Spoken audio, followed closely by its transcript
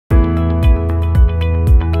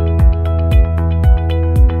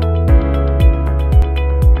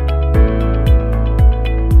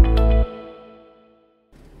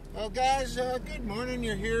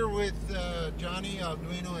you're here with Johnny,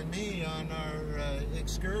 Alduino, and me on our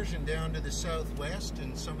excursion down to the southwest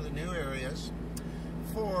and some of the new areas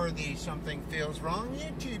for the Something Feels Wrong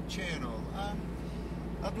YouTube channel.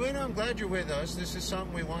 Alduino, I'm glad you're with us. This is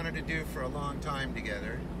something we wanted to do for a long time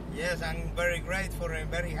together. Yes, I'm very grateful and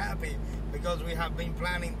very happy because we have been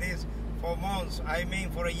planning this for months, I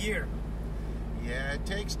mean for a year. Yeah, it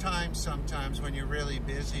takes time sometimes when you're really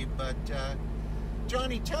busy, but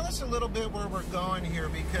Johnny, tell us a little bit where we're going here,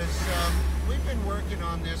 because we've been working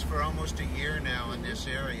on this for almost a year now in this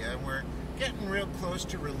area, and we're getting real close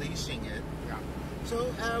to releasing it. Yeah.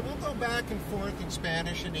 So we'll go back and forth in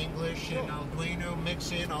Spanish and English, and Alduino,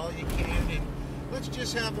 mix in all you can, and let's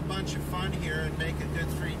just have a bunch of fun here and make a good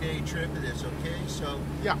 3-day trip of this, okay? So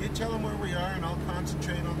you tell them where we are, and I'll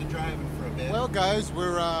concentrate on the driving for a bit. Well, guys,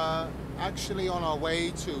 we're actually on our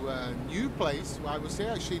way to a new place. Well, I was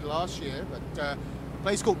here actually last year, but a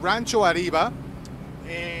place called Rancho Arriba,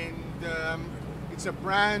 and it's a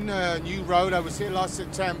brand new road. I was here last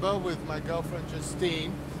September with my girlfriend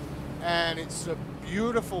Justine, and it's a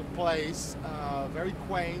beautiful place, very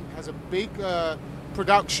quaint, has a big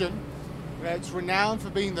production. It's renowned for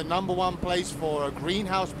being the #1 place for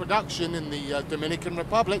greenhouse production in the Dominican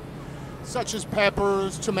Republic, such as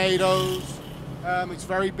peppers, tomatoes. It's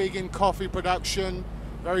very big in coffee production,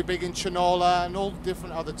 very big in chinola, and all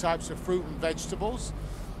different other types of fruit and vegetables.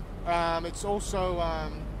 It's also,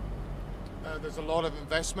 there's a lot of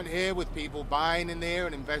investment here with people buying in there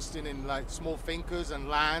and investing in like small fincas and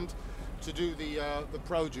land to do the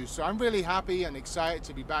produce. So I'm really happy and excited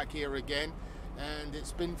to be back here again. And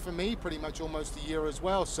it's been, for me, pretty much almost a year as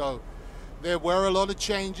well. So there were a lot of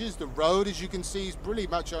changes. The road, as you can see, is pretty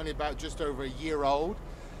much only about just over a year old.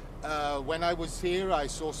 When I was here, I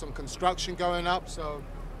saw some construction going up. So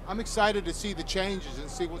I'm excited to see the changes and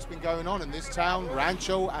see what's been going on in this town,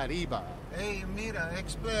 Rancho Arriba. Hey, mira,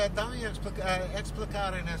 dame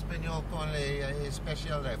explicar en español con el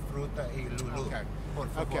especial de fruta y lulú, por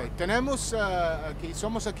favor. Okay, tenemos aquí,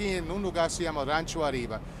 somos aquí en un lugar que se llama Rancho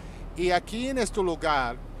Arriba. Y aquí en este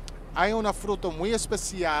lugar hay una fruta muy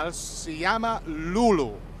especial, se llama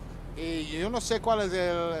lulu. Y yo no sé cuál es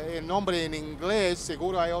el nombre en inglés,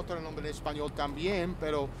 seguro hay otro nombre en español también,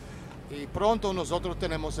 pero pronto nosotros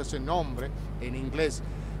tenemos ese nombre en inglés.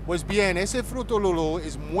 Pues bien, ese fruto lulu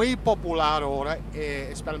es muy popular ahora,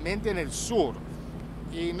 especialmente en el sur,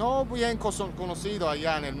 y no bien conocido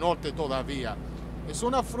allá en el norte todavía. Es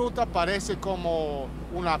una fruta, parece como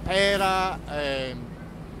una pera,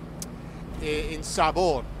 en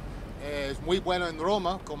sabor. Es muy bueno en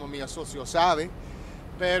Roma, como mi socio sabe,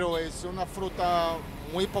 pero es una fruta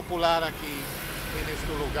muy popular aquí en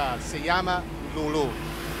este lugar. Se llama lulú.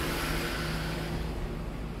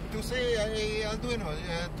 Tú sabes, Alduino,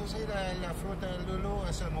 tú sabes la fruta del lulú,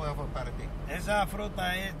 es nueva para ti. Esa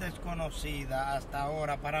fruta es desconocida hasta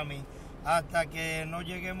ahora para mí, hasta que no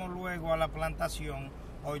lleguemos luego a la plantación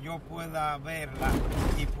o yo pueda verla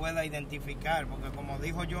y pueda identificar, porque como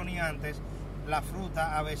dijo Johnny antes, la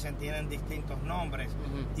fruta a veces tienen distintos nombres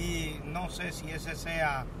y no sé si ese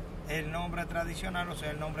sea el nombre tradicional o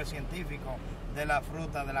sea el nombre científico de la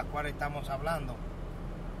fruta de la cual estamos hablando.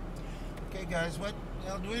 Okay, guys, what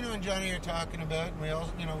Alduino and Johnny are talking about, we all,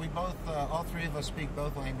 we both, all three of us speak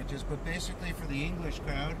both languages, but basically for the English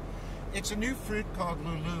crowd, it's a new fruit called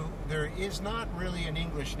lulu. There is not really an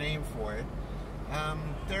English name for it.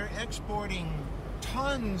 They're exporting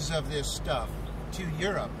tons of this stuff to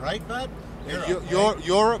Europe, right, bud?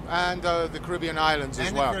 Europe and the Caribbean islands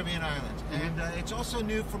as well. And the Caribbean islands. And it's also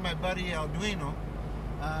new for my buddy Alduino.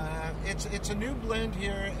 It's a new blend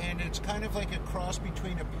here, and it's kind of like a cross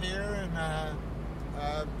between a pear and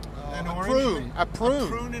an orange. A prune. A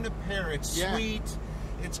prune and a pear. It's sweet.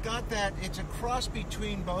 It's got that. It's a cross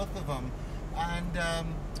between both of them. And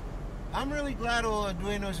I'm really glad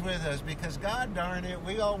Alduino's with us, because God darn it,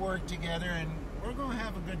 we all work together, and we're going to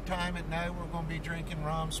have a good time at night. We're going to be drinking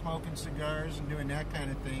rum, smoking cigars, and doing that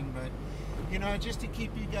kind of thing. But, just to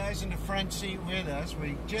keep you guys in the front seat with us,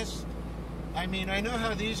 I know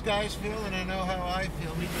how these guys feel, and I know how I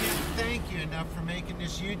feel. We can't thank you enough for making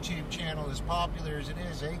this YouTube channel as popular as it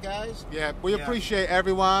is, eh, guys? Yeah, we appreciate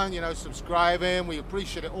everyone, subscribing. We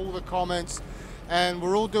appreciate all the comments. And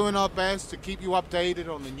we're all doing our best to keep you updated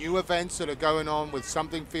on the new events that are going on with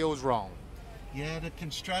Something Feels Wrong. Yeah, the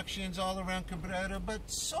construction's all around Cabrera, but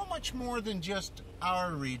so much more than just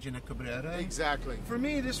our region of Cabrera. Exactly. For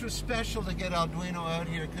me, this was special to get Alduino out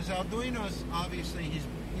here, because Alduino's, obviously, he's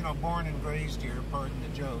born and raised here, pardon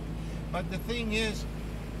the joke. But the thing is,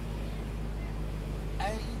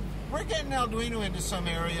 we're getting Alduino into some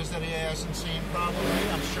areas that he hasn't seen, probably,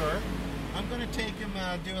 I'm sure. I'm going to take him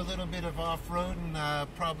do a little bit of off-roading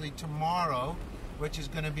probably tomorrow, which is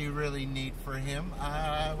going to be really neat for him.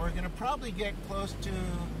 We're going to probably get close to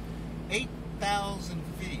 8,000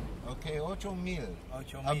 feet, okay, 8,000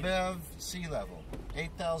 above sea level.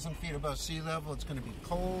 8,000 feet above sea level. It's going to be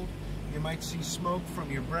cold. You might see smoke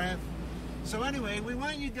from your breath. So anyway, we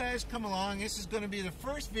want you guys to come along. This is going to be the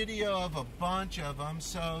first video of a bunch of them.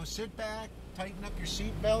 So sit back, tighten up your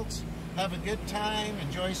seat belts, have a good time,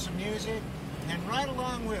 enjoy some music, and ride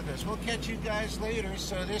along with us. We'll catch you guys later.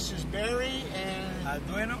 So this is Barry and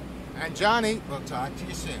Alduino and Johnny. We'll talk to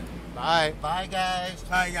you soon. Bye. Bye, guys.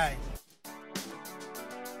 Bye, guys.